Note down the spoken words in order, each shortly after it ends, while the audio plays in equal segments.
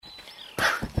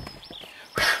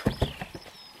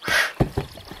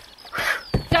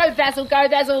Basil. Go,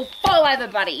 Basil. Fall over,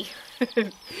 buddy.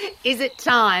 Is it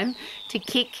time to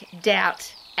kick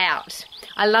doubt out?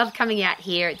 I love coming out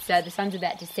here. It's the sun's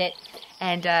about to set,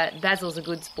 and Basil's a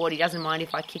good sport. He doesn't mind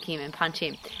if I kick him and punch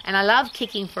him. And I love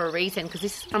kicking for a reason, because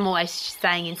this is what I'm always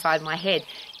saying inside my head.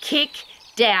 Kick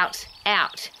doubt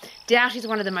out. Doubt is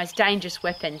one of the most dangerous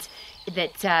weapons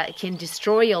that can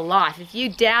destroy your life. If you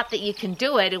doubt that you can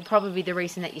do it, it'll probably be the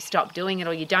reason that you stop doing it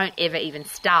or you don't ever even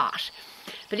start.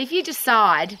 But if you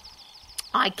decide,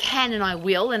 I can and I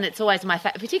will, and it's always my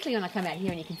favorite, particularly when I come out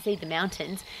here and you can see the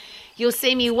mountains, you'll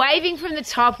see me waving from the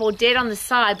top or dead on the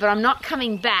side, but I'm not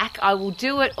coming back. I will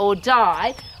do it or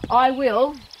die. I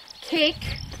will kick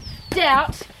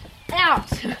doubt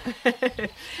out.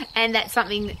 And that's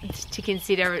something to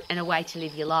consider and a way to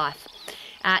live your life.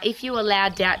 If you allow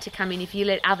doubt to come in, if you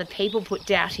let other people put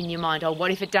doubt in your mind, oh,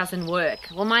 what if it doesn't work?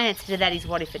 Well, my answer to that is,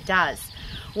 what if it does?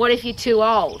 What if you're too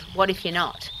old? What if you're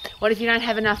not? What if you don't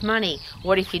have enough money?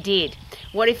 What if you did?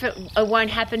 What if it won't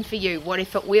happen for you? What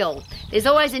if it will? There's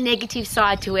always a negative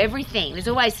side to everything. There's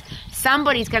always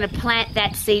somebody's going to plant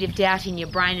that seed of doubt in your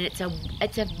brain, and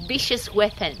it's a vicious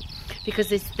weapon,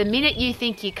 because it's the minute you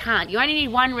think you can't, you only need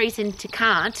one reason to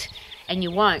can't, and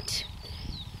you won't.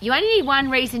 You only need one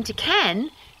reason to can,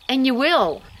 and you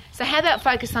will. So how about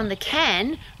focus on the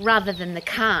can rather than the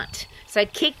can't? So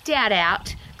kick doubt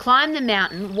out, climb the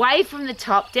mountain, wave from the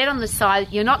top, dead on the side.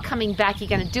 You're not coming back. You're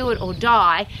going to do it or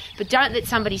die, but don't let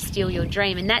somebody steal your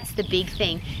dream. And that's the big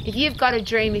thing. If you've got a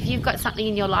dream, if you've got something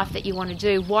in your life that you want to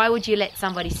do, why would you let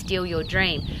somebody steal your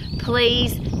dream?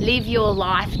 Please live your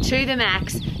life to the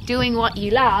max, doing what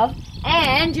you love.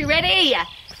 And you ready?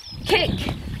 Kick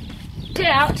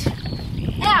doubt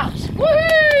out.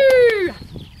 Woohoo!